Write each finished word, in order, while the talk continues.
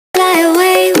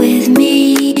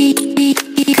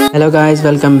Hello guys,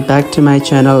 welcome back to my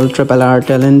channel Triple R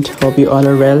Talent. Hope you all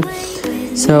are well.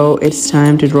 So it's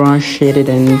time to draw shaded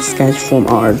and sketch foam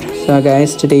art. So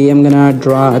guys, today I'm gonna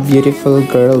draw a beautiful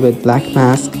girl with black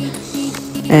mask,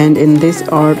 and in this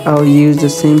art I'll use the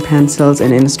same pencils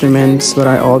and instruments what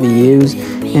I always use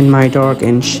in my dark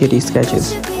and shady sketches.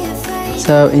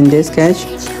 So in this sketch,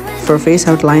 for face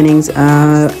outlinings,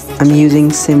 I'm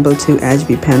using simple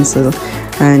 2HB pencil,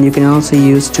 and you can also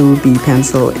use 2B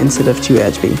pencil instead of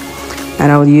 2HB.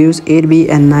 And I'll use 8B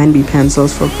and 9B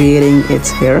pencils for creating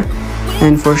its hair.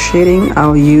 And for shading,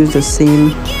 I'll use the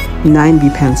same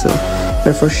 9B pencil.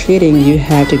 But for shading, you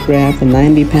have to grab the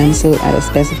 9B pencil at a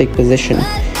specific position,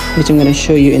 which I'm going to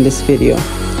show you in this video.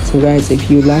 So guys, if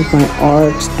you like my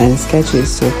arts and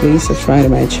sketches, so please subscribe to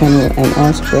my channel and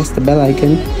also press the bell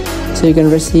icon so you can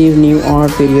receive new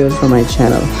art videos from my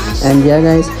channel. And yeah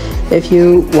guys, if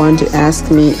you want to ask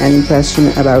me any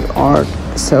question about art,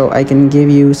 so I can give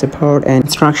you support and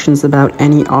instructions about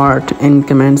any art in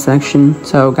comment section.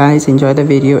 So guys, enjoy the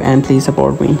video and please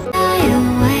support me.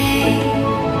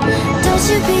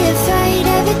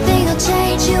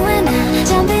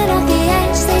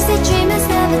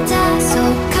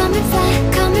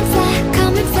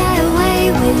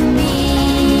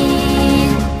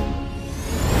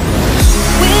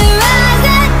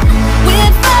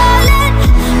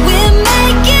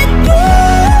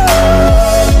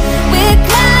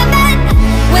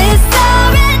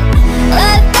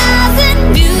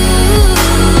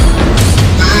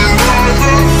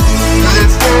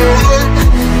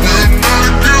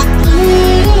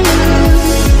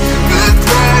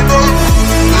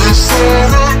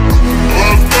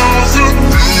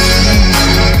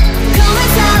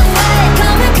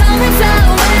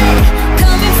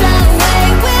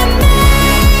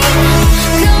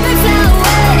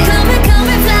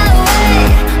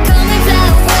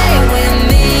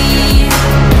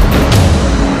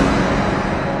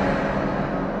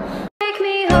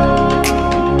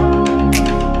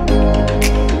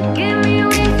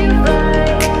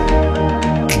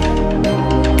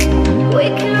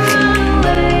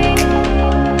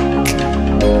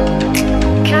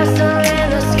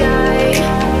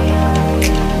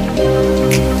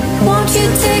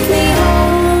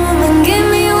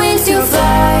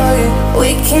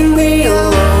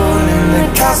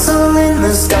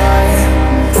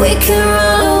 We can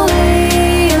run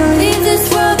away and leave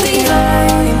this world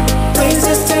behind. Please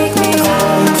just take me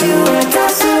home to a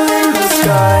castle in the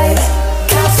sky.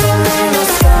 Castle in the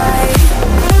sky.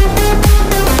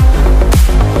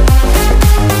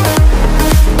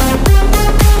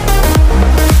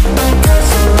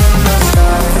 Castle in the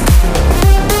sky.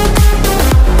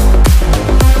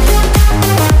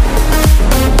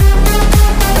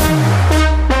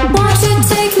 Won't you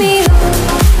take me home?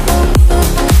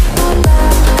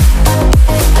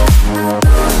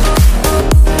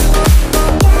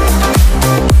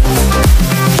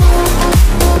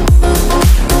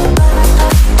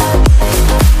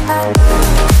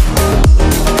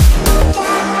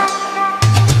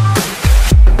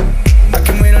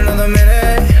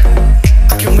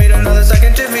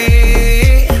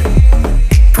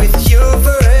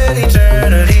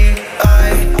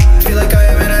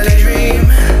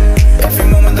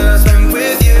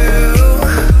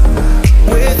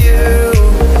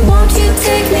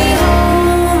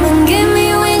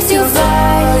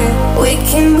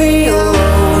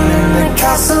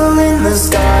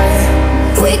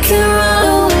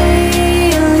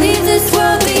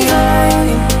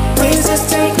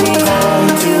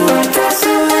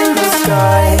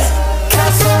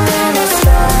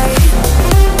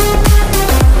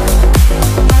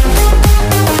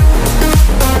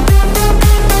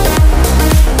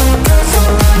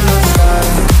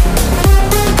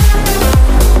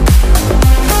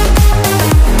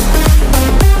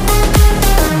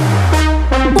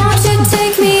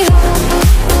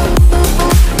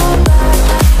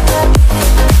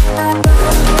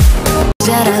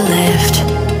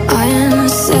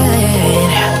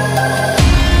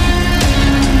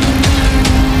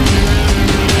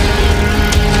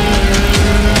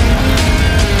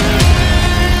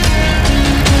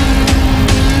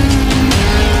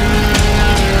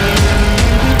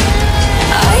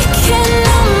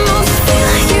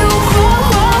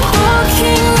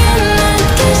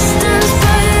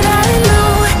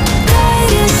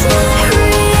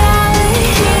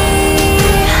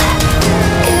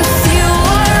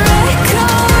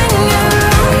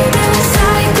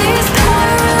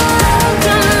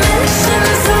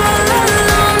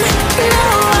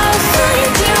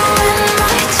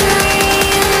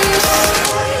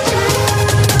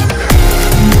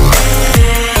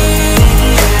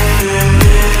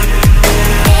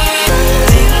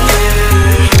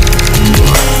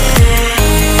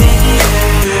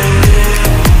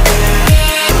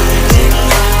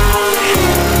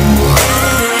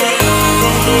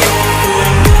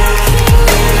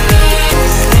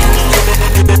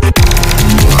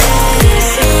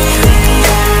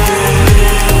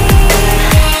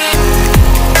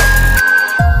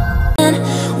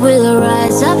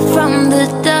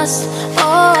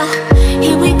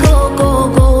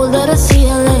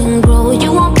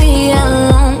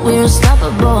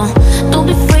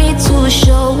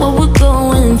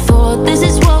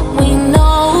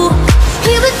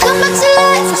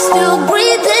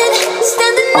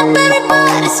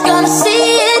 nobody's gonna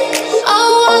see it.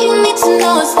 Oh, all you need to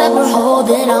know is that we're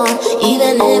holding on.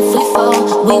 Even if we fall,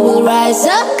 we will rise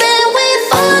up and we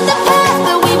follow the path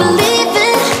that we believe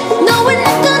in. No, we're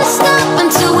not gonna stop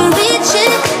until we reach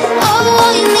it. Oh,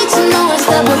 all you need to know is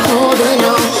that we're holding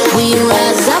on. We